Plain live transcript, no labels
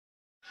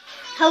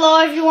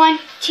Hello everyone,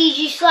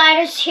 TG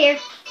Sliders here.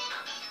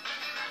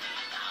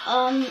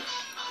 I'm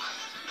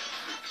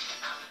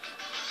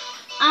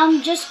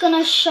just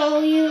gonna show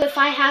you if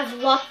I have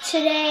luck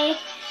today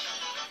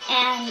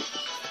and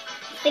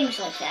things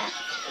like that.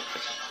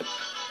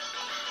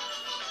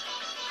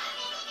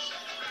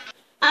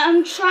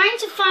 I'm trying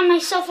to find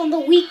myself on the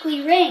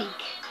weekly rank,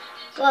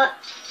 but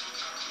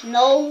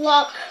no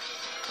luck.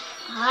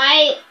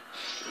 I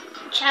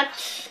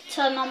checked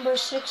to number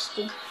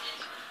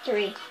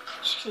 63.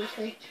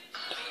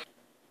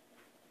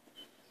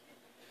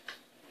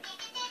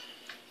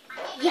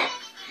 Yeah,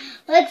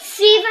 let's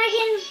see if I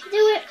can do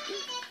it.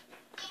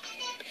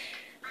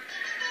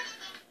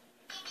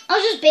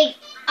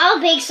 I'll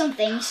bake some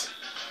things.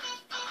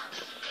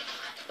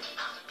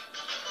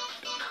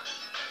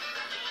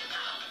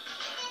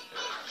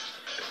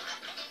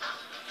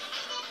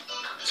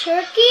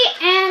 Turkey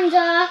and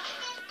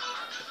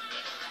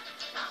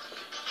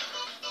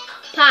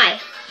pie.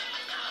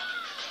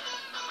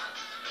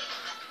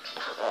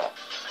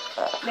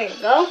 There you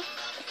go.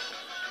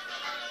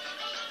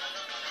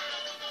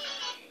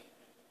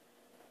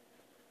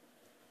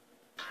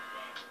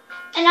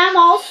 And I'm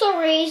also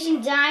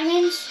raising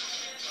diamonds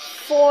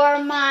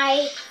for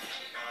my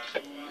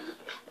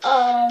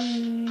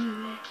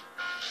I'm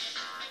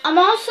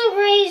also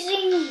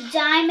raising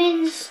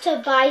diamonds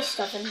to buy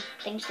stuff and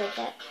things like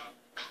that.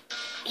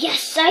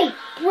 Yes, I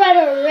bred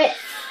a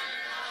riff.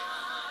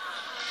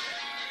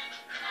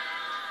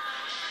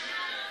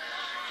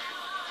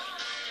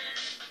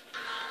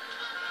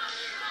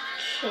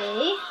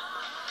 Okay.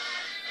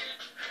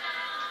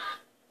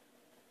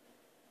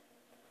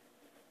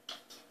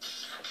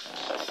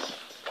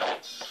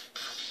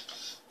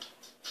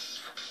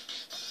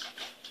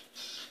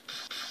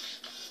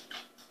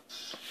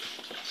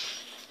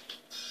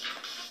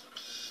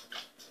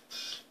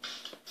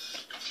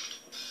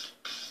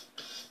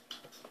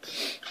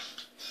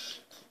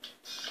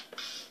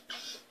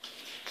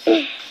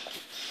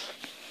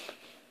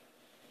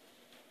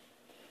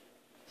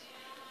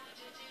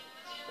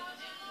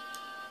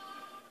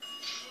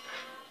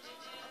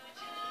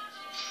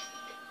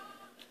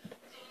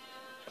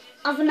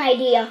 I have an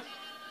idea.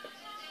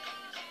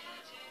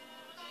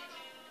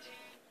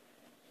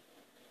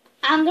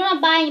 I'm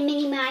gonna buy a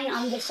mini mine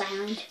on this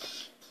island.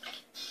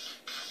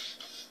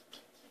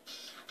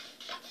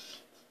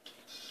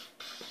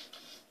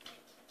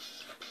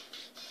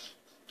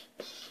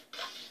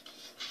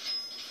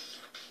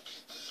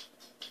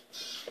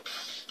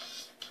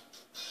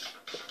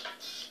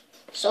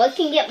 So I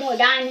can get more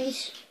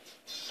diamonds.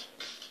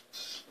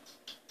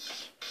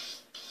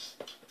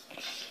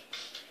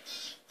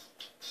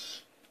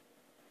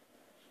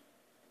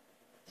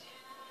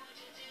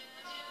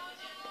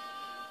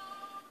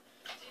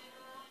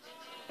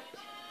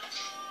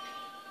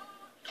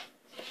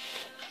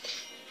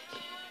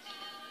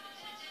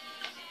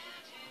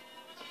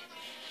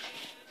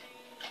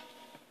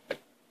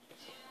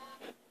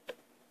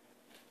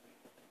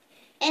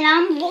 And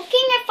I'm looking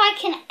if I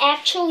can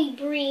actually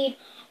breed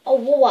a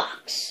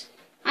Woolox.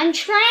 I'm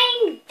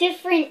trying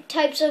different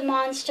types of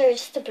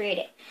monsters to breed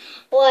it,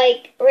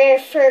 like Rare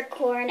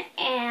Furcorn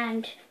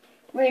and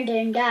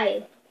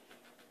Randondiu.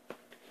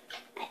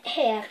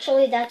 Hey,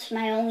 actually that's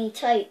my only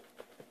type.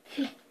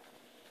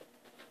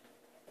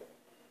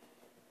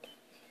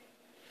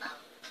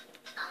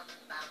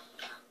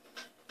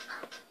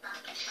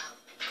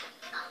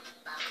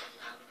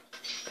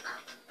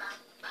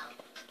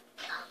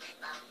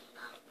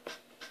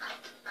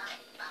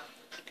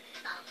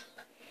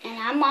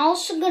 I'm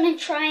also gonna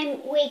try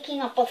and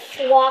waking up a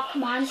flock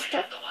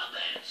monster.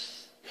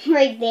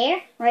 Right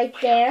there, right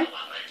there.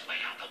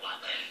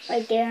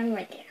 Right there and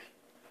right there.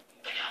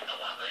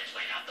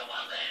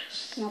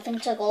 Nothing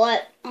to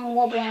collect on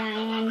Wobbling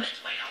Island.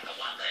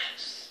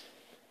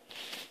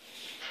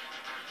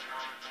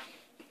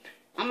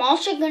 I'm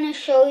also gonna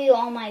show you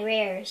all my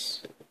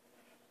rares.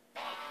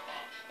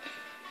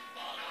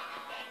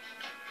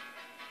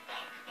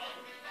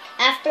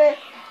 After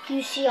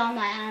you see all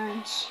my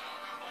islands.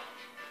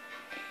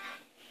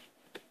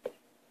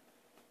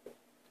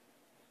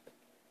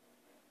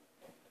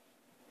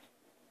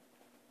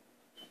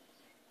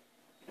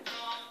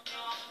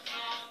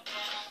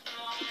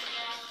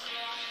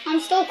 I'm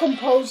still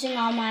composing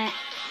on my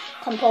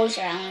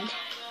composer island.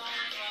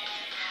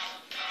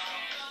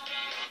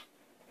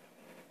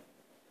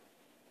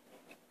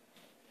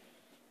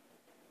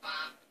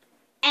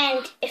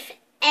 And if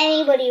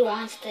anybody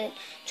wants to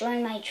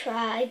join my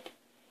tribe,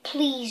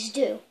 please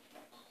do.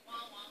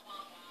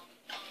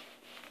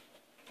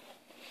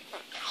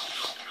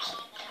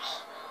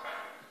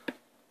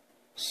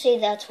 See,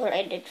 that's what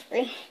I did for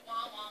you.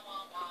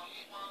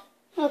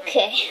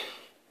 Okay.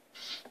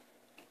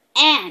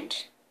 And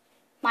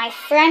my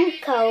friend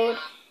code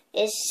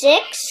is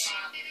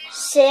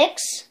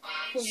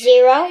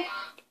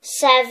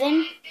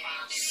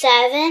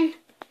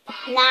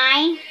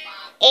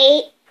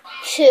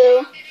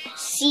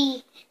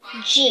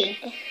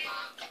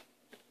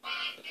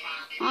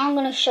I'm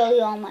gonna show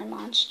you all my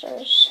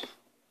monsters.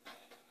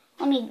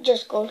 Let me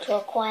just go to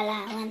a quiet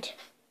island.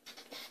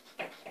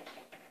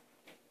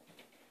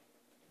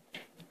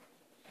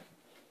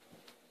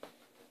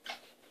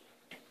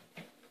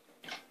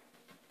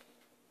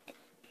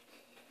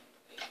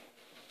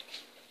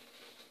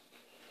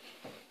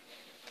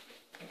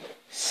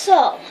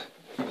 So,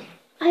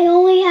 I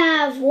only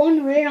have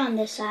one rare on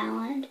this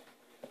island.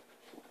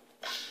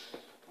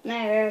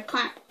 My rare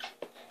climb.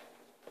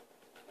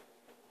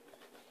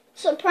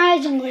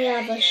 Surprisingly,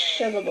 I have a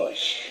sugar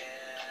bush.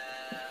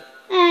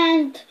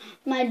 And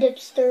my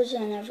dipsters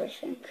and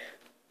everything.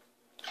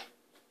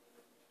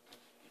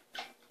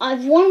 I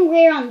have one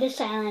rare on this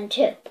island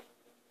too.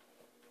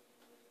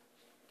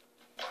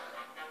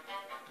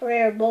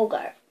 Rare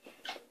Bogart.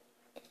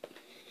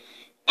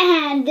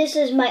 And this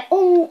is my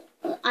own.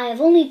 I have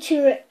only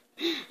two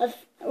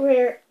ethereals,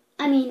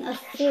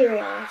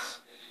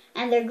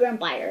 and they're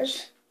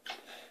Grumpires.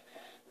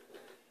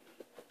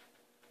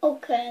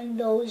 Okay, and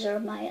those are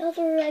my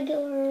other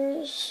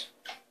regulars.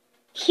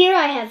 Here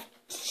I have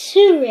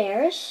two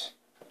rares.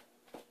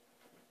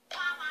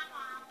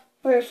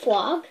 Rare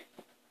Flog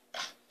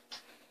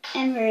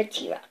and rare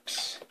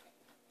T-Rex.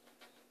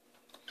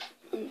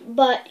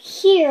 But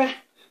here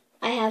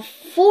I have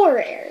four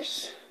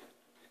rares.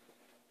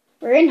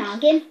 Rare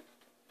Noggin,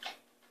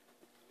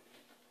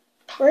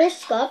 rare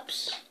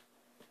Scups,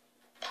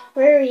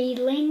 rare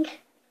Eadling,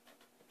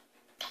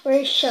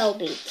 rare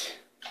Shellbeat.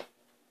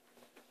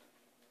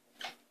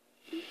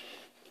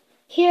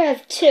 Here I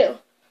have two.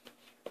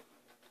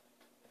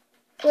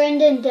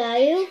 Brendan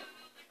Dayu,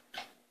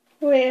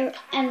 rare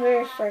and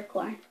rare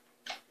Furcorn.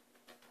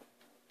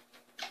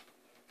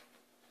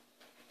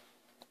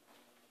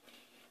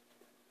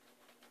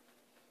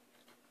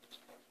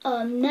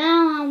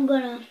 Now I'm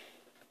gonna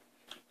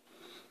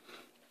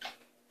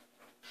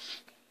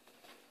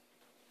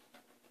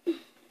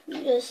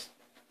just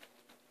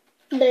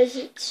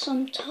visit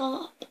some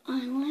top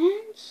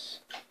islands,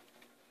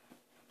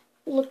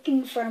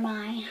 looking for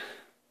mine.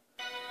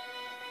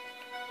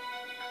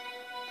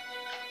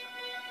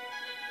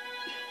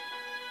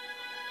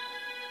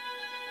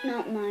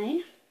 Not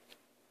mine.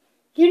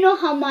 You know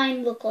how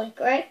mine look like,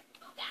 right?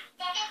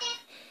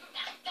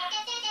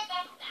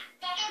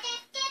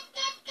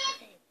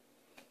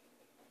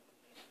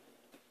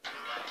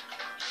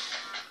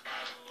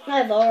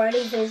 I've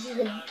already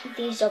visited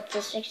these up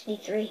to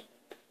 63.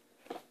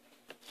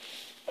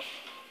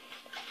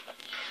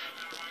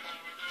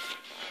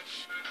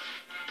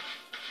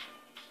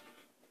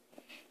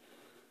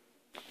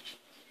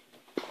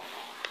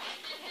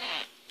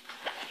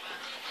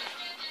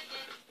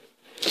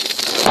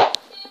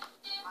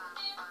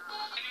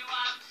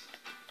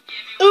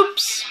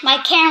 Oops, my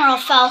camera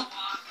fell.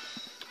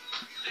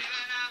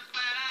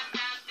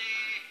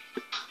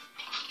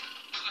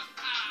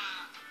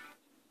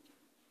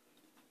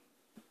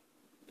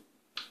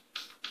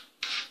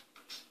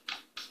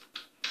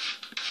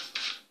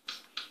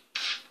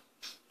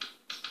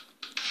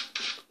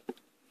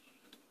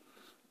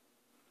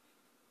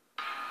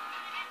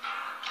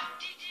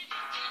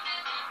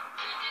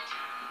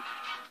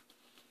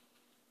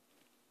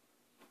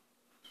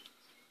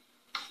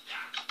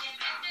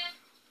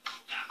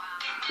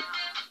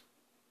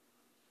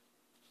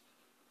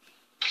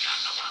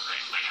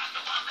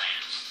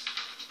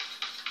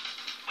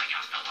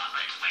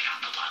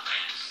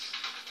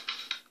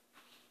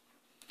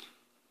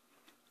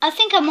 I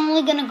think I'm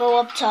only gonna go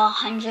up to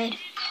 100.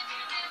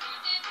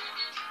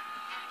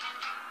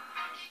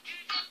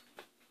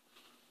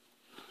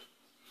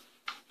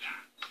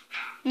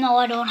 No,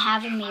 I don't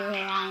have a mirror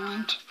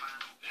island.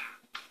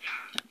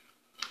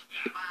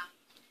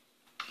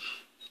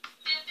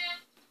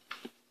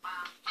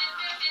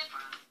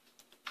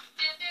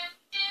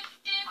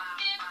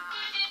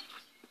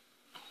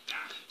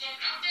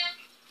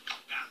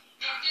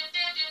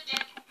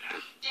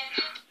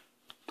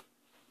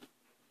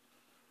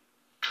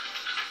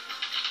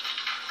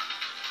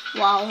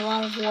 Wow, a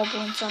lot of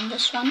Wobblins on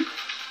this one.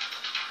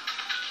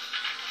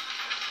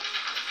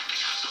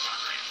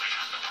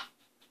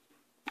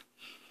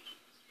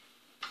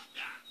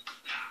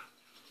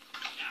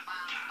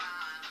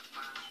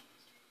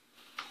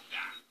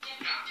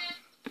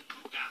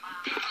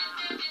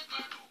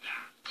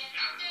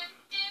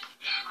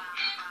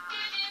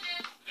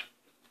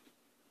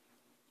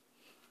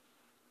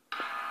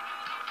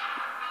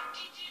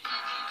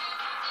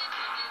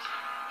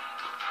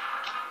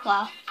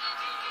 Wow.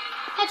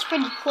 That's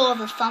pretty cool,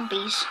 the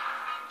Thumpies.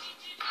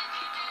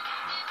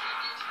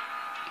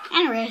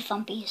 And rare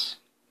Thumpies.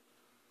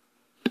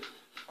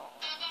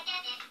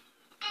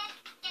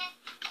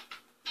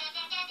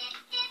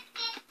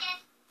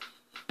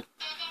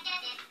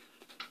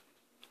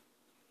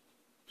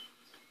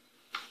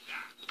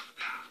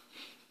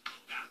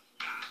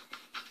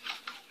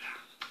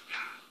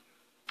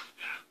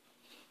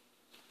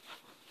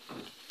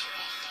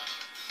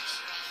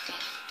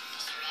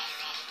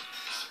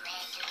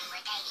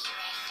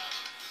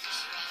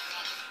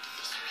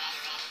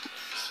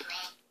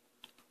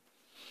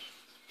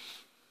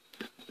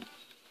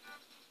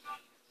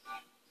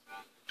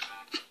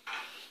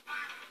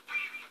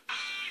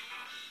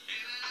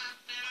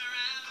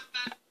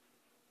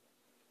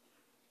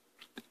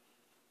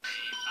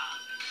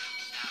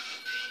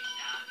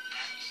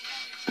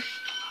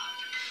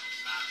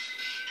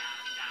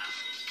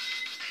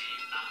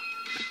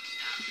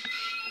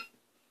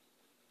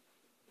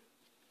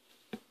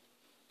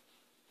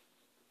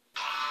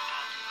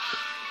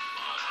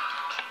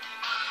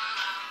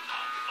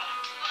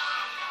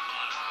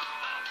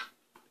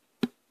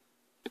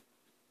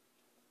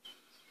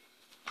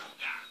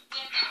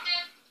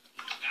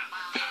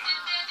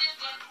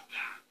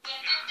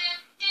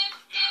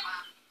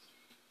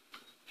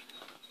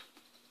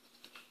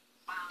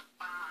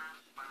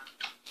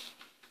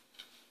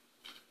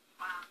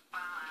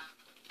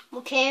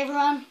 Okay,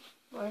 everyone,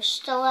 we're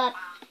still at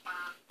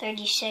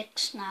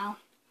 36 now.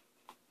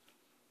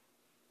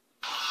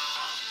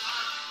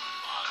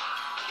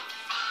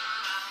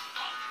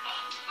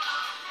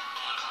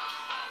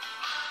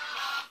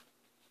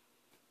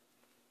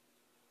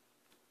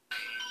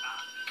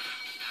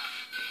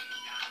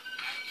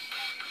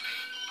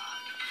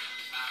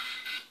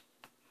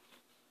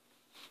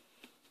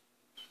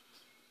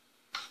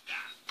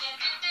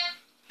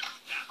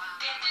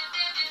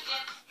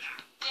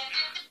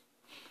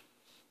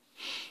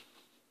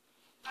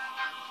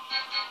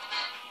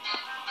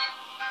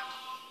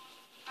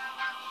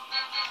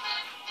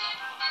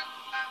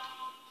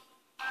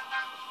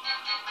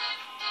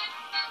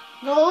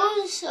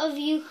 Those of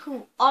you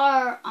who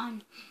are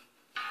on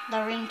the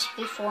ranks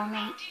before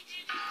me,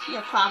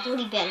 you're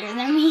probably better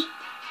than me.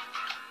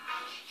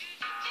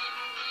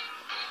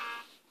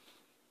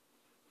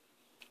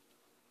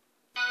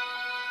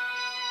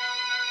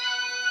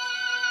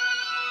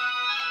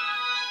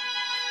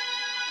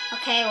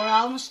 Okay, we're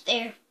almost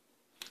there.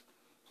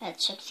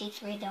 At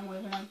 63, then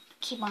we're gonna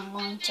keep on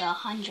going to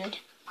 100.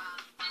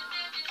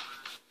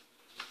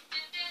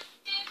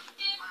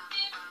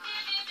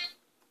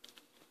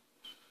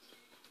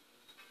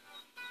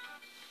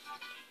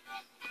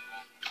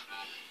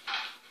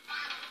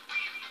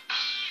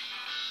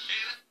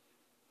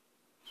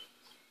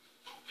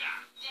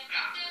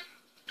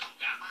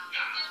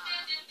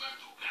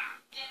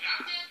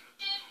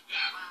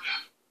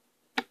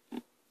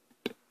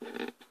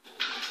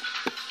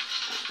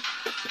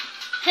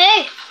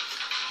 Hey!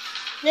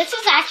 This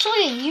is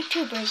actually a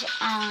YouTuber's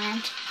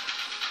island.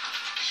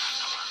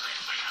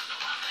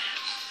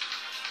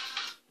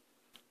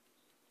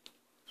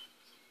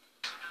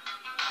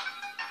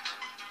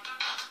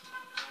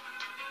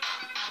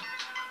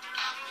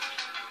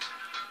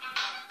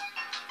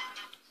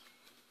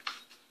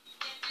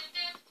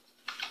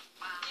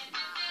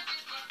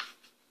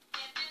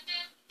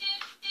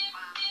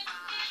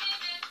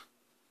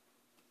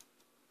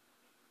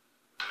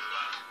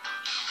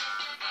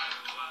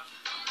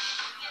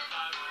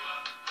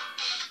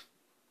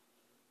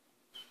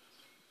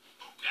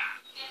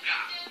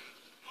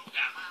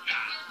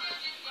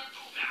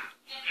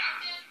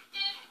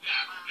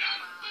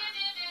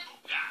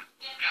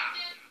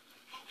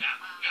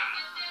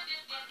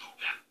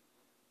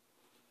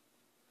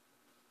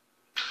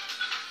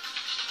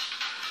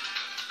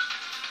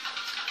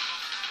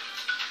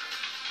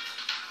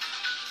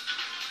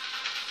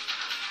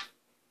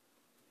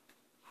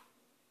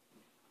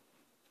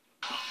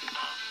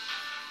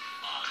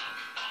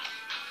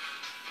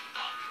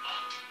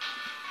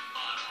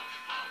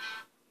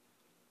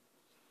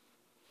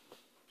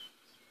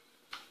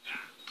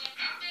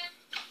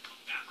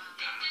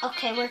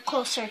 Okay, we're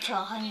closer to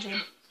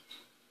 100.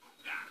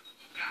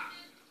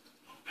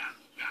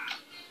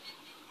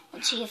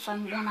 Let's see if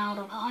I'm 1 out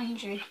of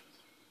 100.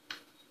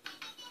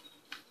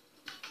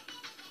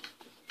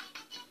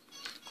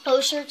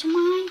 Closer to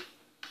mine?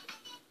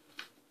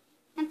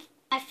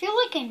 I feel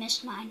like I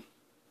missed mine.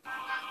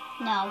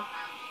 No,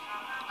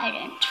 I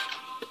didn't.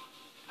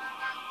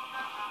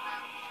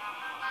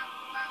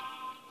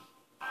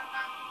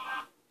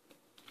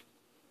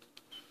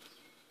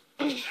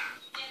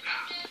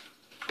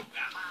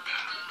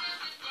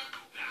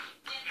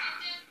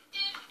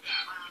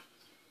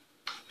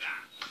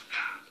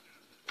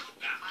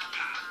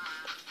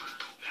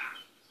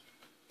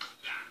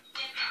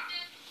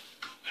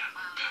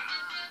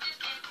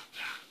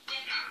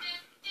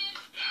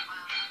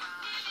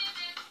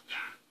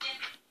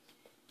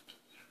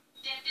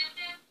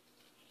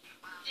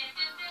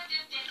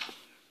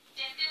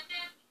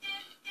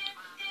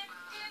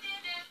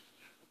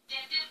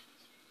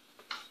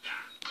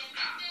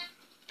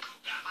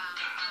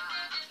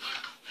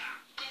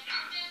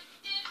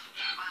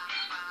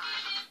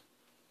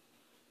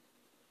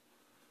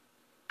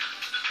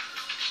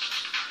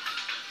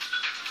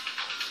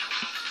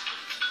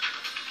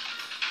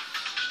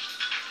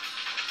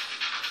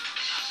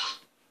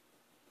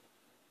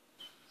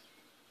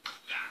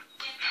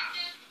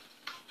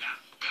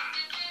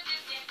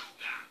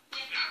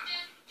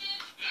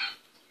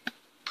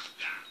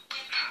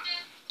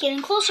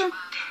 Getting closer. Is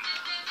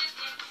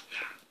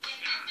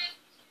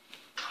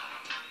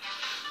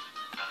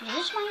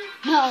this mine?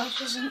 No,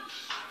 it isn't.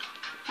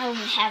 I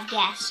only have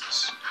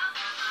gases.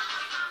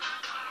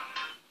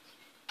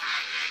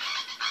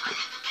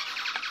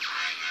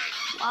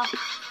 Wow.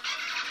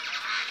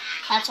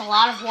 That's a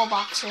lot of wall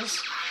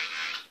boxes.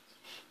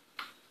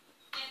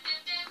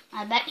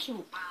 I bet he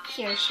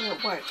or she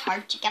worked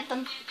hard to get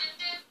them.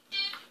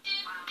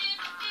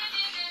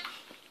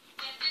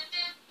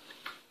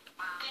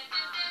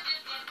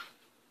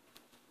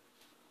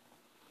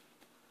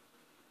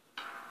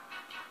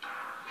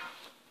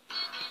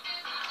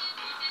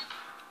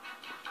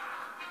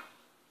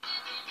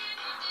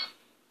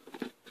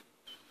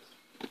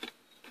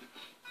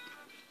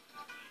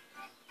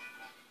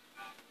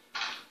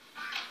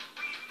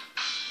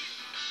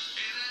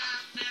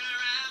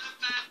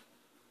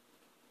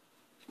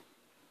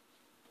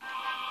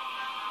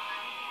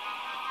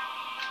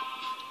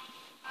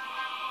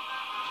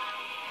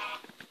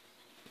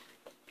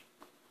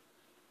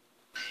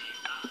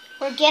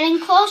 We're getting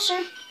closer.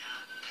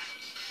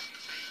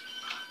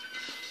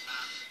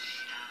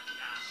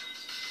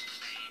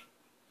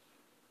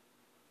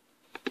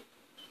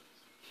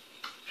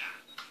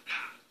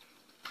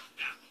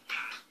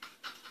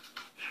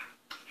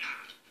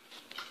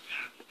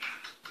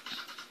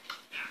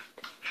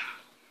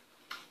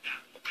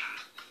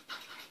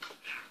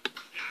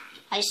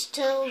 I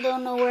still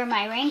don't know where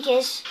my rank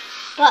is,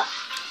 but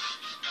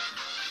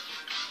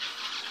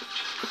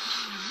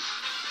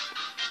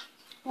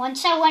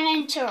once I went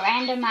into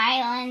random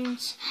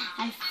islands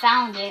and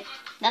found it,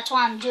 that's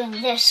why I'm doing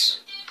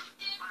this.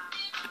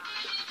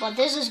 But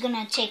this is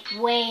gonna take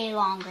way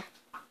longer.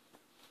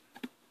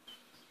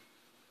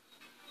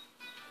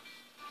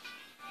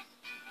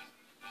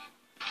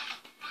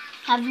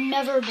 I've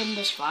never been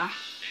this far.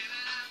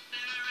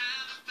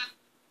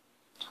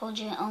 Told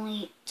you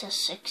only to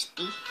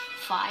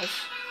 65.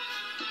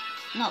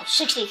 No,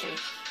 63.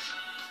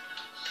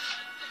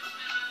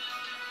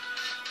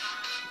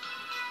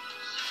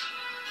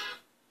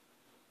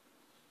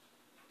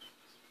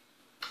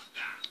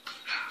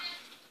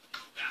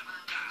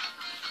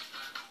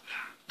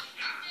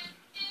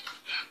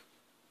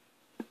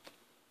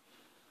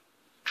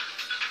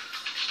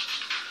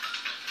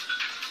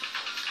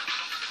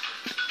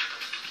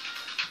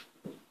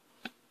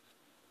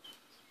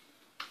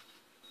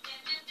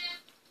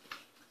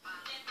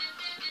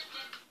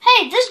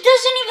 Hey, this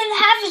doesn't even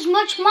have as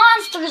much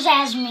monsters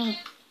as me.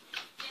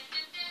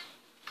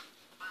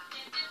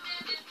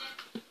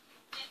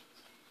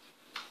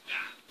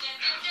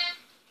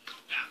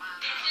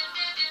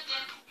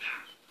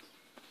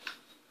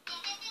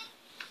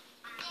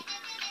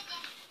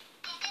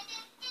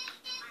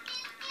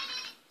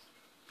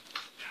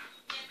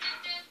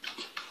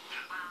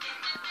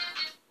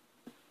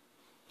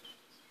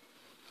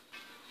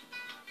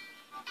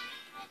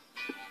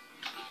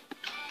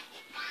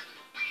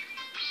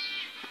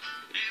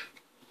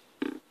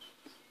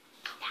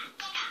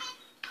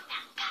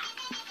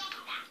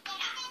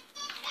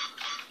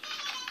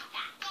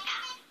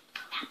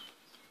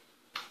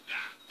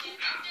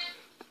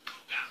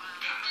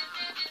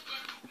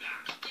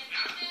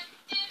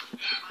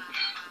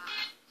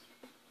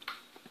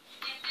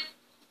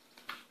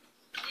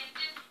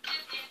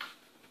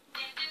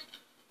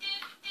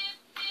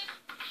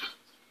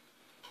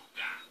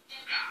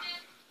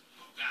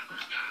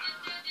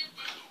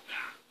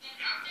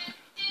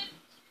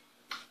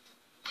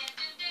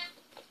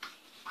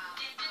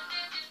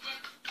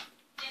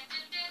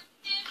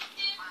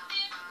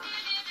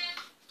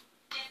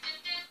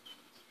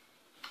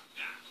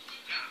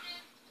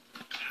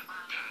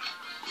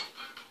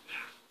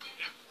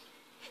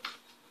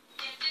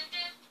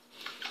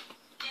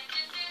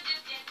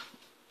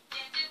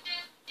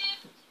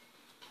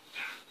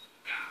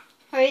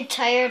 Are you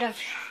tired of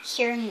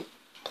hearing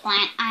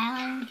Plant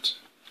Island?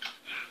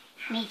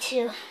 Me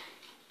too.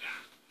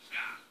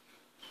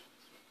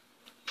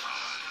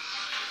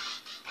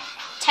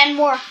 Ten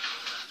more.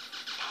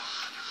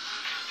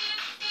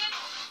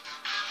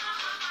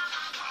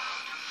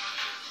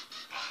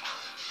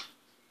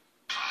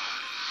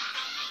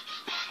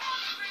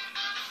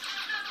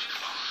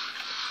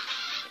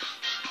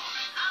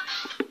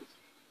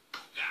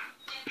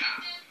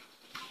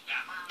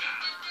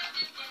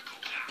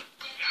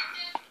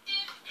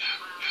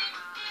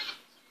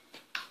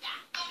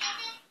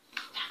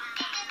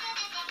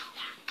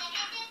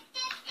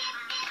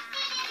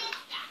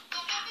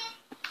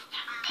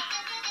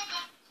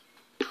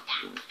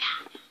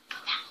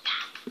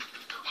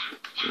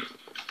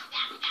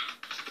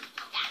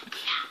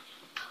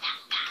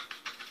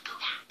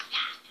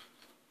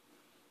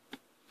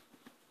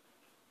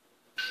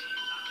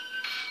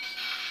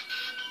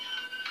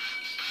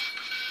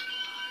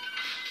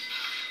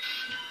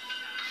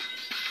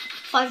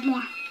 Five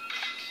more.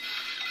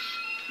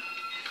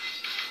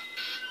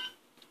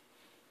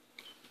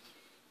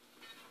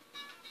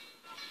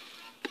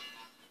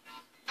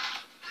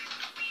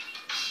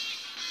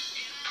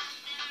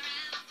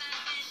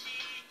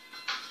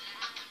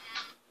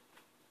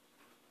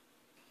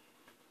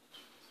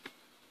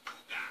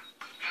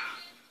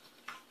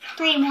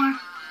 Three more.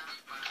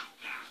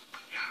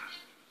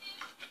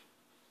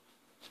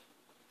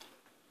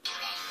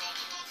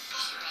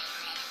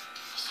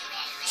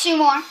 Two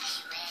more.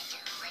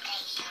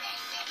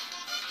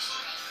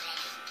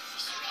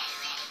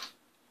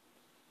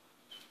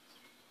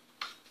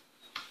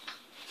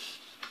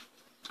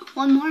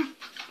 One more.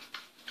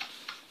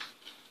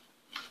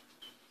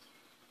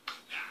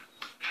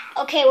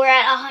 Okay, we're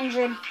at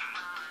 100.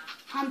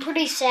 I'm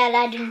pretty sad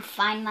I didn't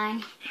find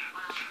mine.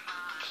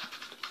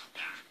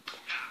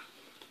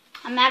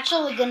 I'm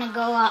actually gonna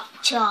go up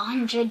to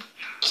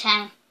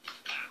 110.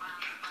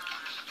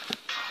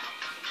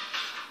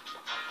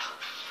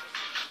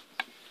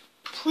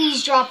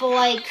 Please drop a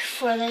like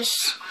for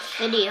this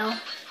video.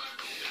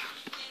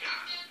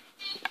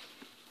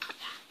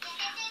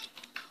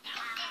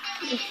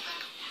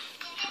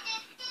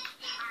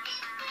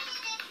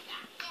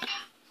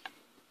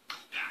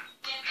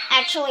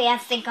 Actually, I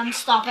think I'm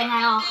stopping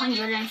at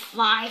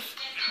 105.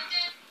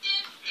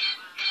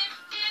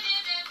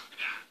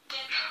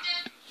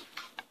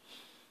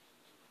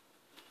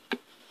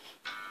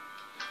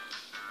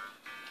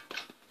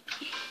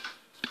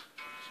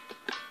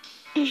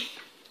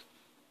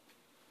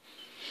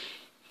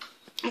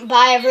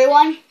 Bye,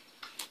 everyone.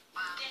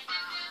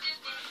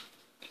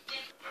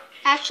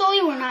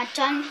 Actually, we're not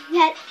done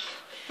yet.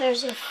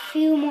 There's a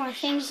few more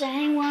things that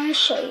I want to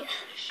show you.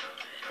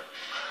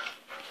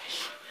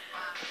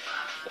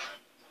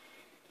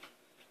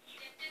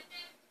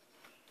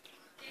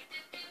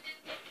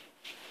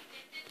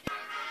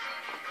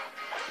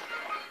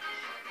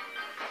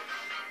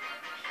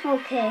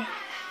 Okay.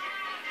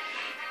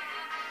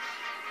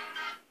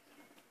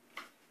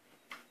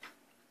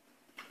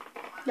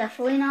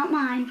 Definitely not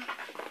mine.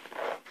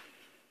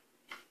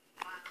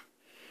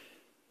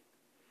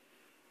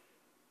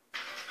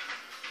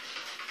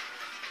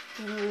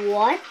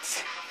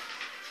 What?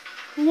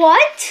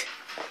 What?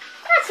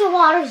 That's a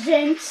lot of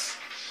Zints.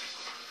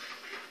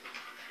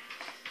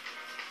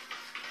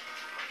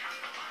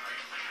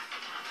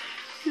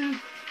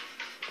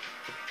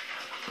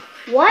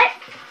 What?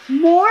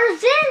 More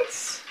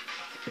Zints?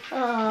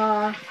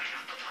 I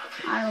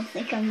don't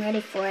think I'm ready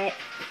for it.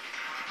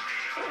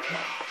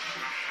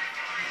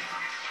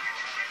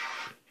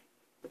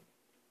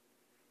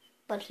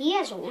 But he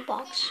has a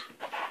Robux.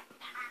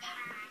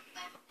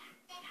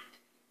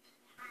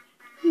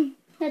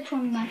 That's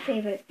one of my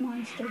favorite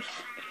monsters.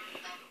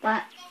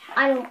 But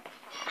I don't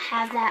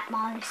have that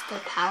monster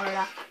powered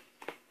up.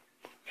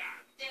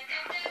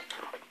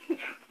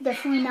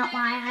 Definitely not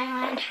my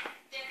island.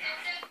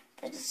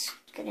 It's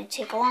gonna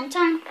take a long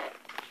time.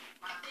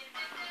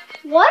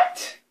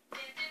 What?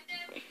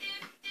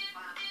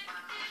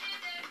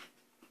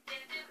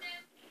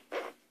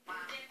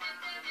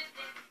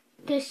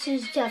 This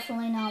is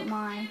definitely not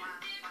mine.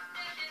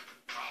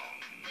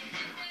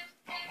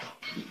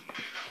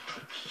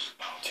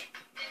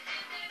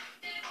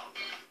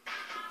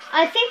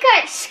 I think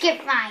I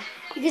skipped mine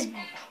because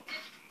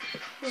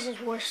this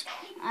is worse.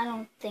 I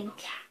don't think.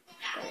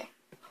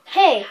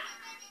 Hey,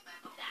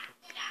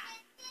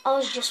 I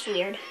was just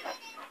weird.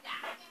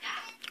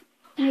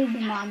 Maybe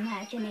my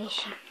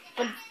imagination.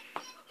 But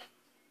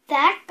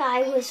that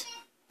guy was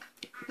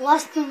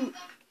less than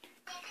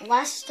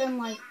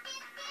like,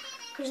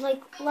 he was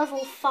like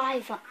level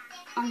 5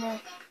 on the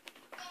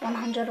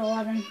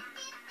 111.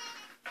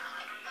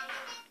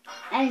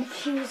 And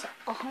he was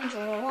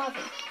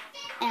 111.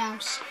 And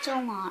I'm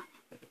still not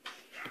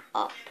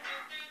up.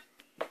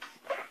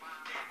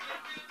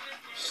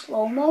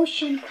 Slow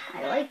motion.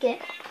 I like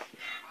it.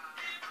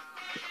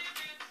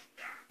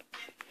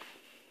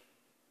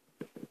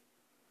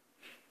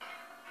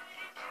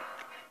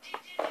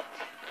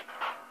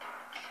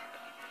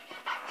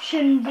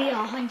 Shouldn't be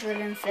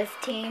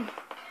 115.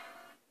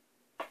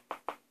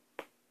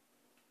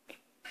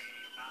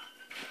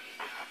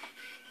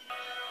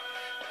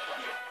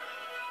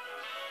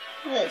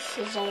 This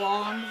is a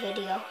long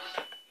video.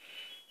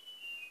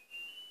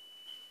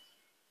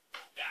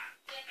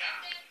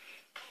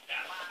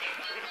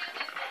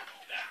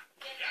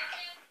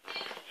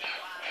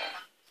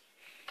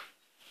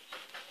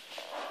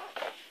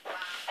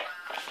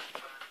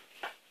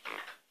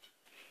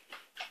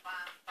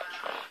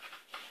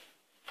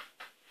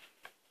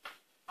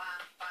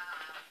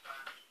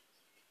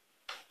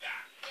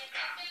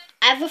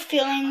 I have a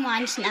feeling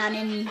mine's not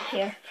in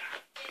here.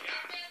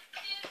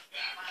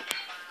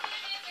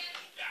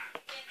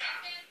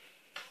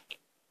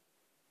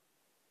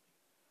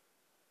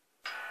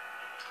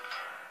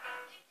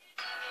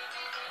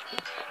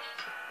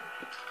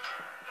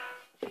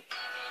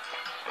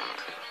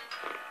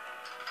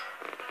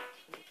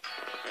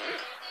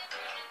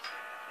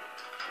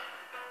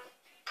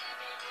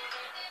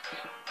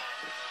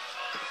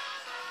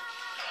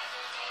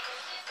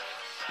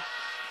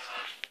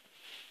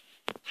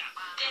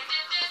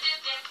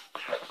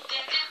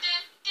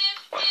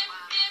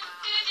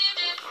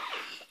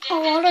 A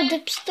lot of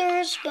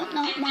dipsters, but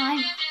not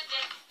mine.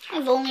 I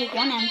have only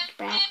one empty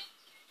brat.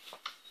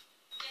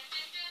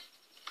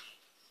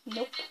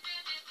 Nope.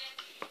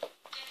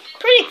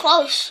 Pretty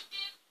close.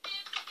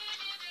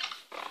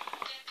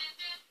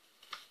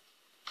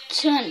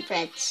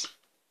 200.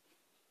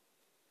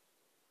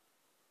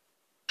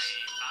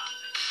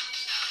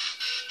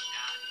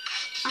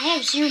 I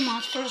have 0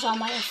 monsters on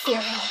my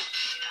ethereal.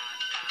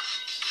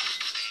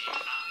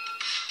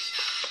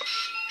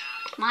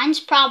 Mine's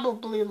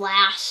probably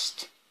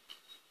last.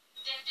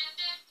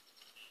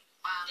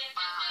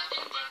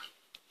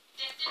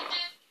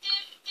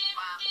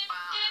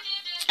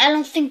 I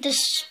don't think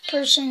this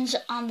person's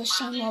on the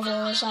same level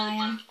as I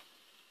am.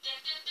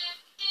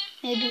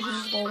 Maybe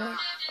he's lower.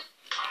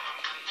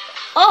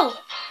 Oh!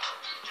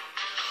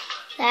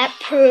 That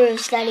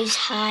proves that he's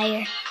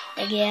higher,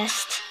 I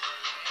guess.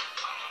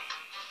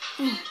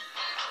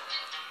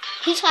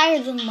 He's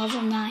higher than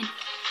level 9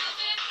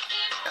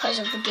 because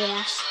of the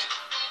ghast.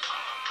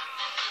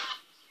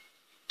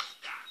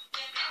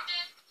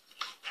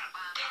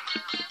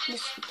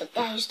 The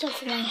guy's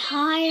definitely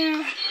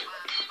higher.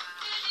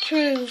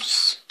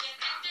 Proves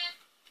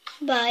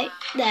by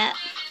that.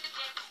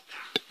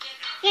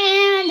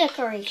 And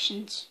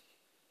decorations.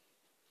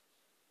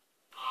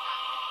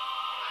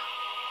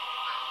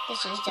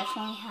 This is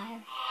definitely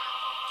higher.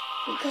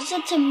 Because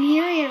it's a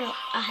mirror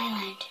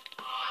island.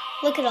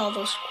 Look at all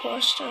those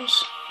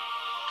posters.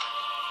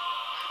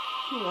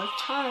 He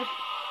worked hard.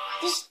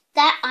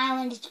 That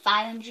island is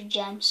 500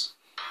 gems.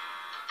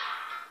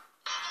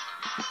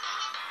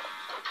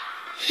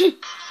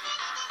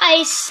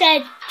 I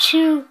said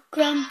 2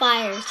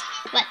 Grumpires,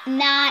 but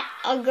not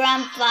a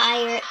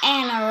Grumpire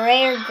and a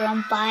rare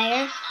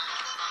Grumpire.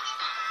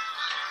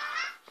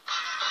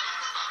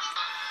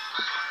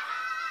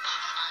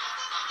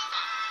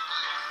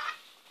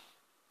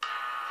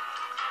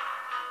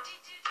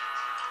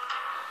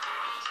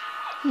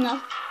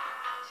 No.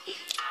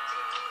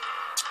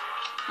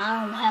 I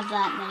don't have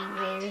that many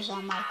rares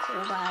on my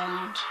cold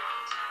island.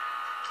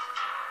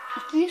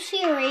 If you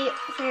see a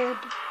rare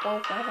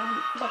bulk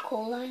on the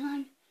cold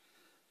island,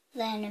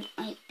 then it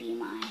might be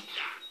mine.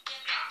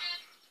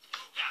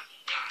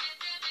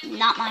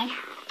 Not mine.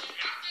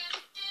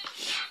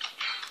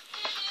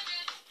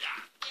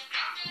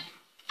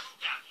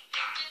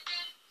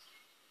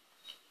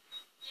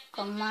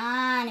 Come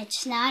on,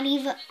 it's not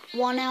even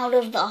 1 out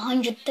of the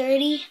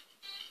 130.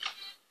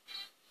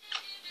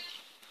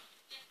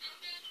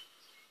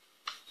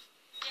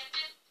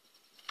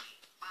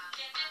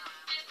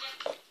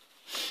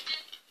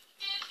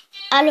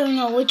 I don't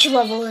know which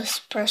level this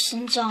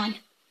person's on.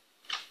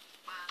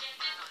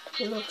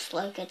 He looks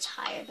like it's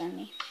higher than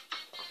me.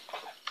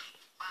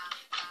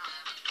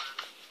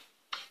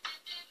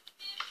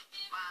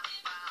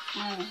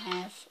 I don't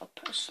have a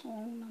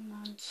Persona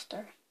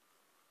monster.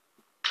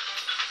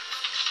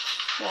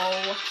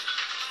 Whoa.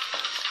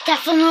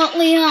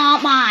 Definitely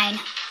not mine.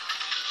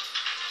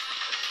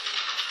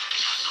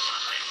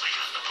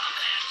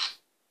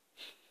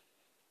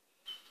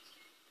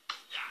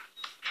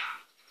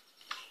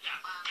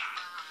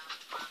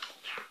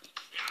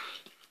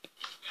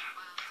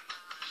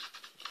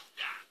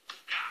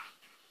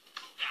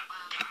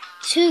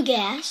 Two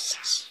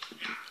guests.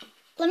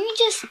 Let me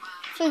just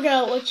figure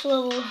out which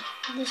level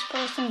this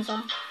person's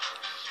on.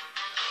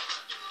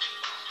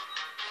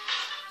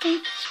 I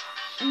think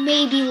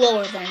maybe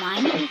lower than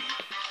mine.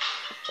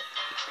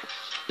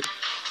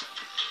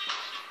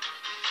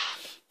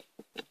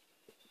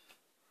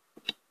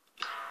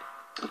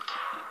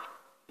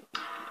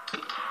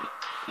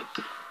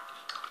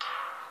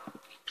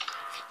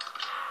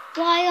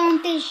 Why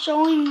aren't they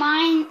showing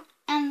mine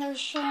and they're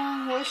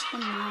showing worse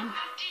than mine?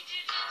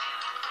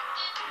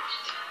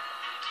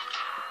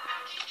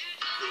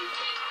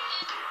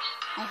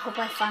 I hope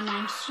I find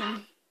mine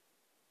soon.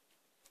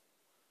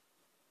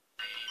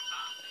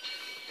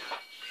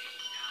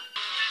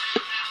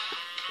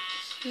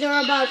 There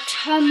are about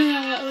 10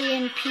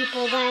 million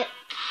people that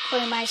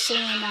play my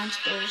singing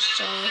monsters,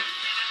 so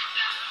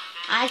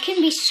I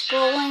can be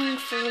scrolling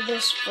through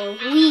this for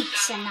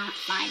weeks and not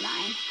find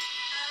mine.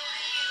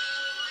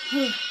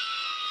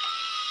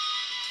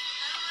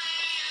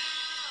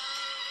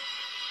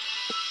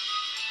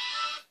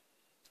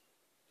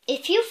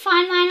 If you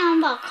find mine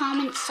on the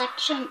comment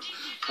section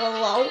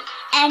below,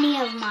 any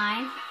of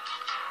mine,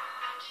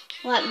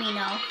 let me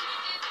know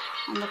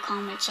on the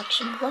comment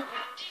section below.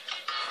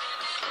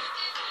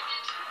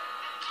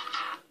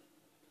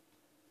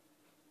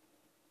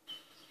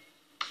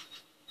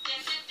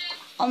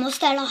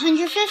 Almost at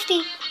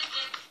 150.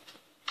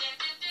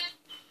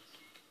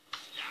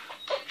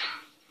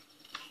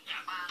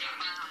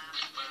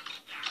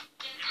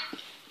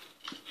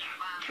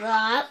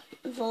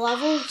 The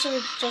levels are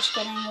just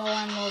getting lower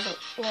and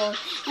lower.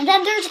 And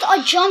then there's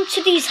a jump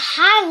to these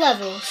high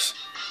levels.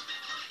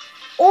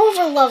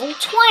 Over level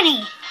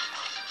 20.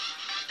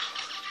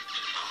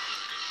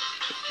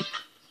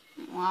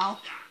 Wow.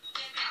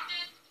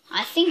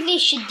 I think they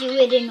should do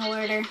it in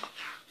order.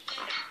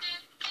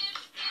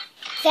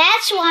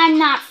 That's why I'm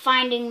not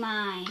finding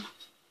mine.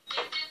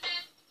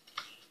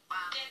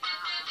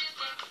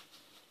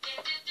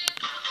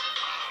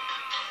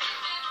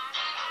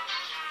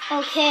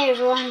 Okay,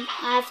 everyone,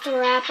 I have to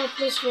wrap up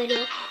this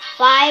video.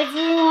 Bye,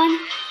 everyone.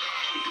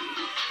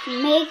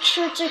 Make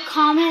sure to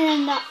comment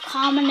in the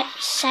comment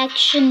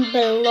section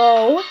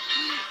below.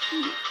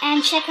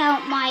 And check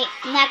out my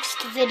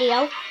next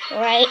video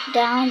right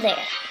down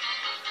there.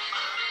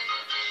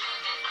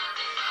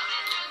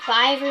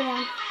 Bye,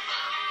 everyone.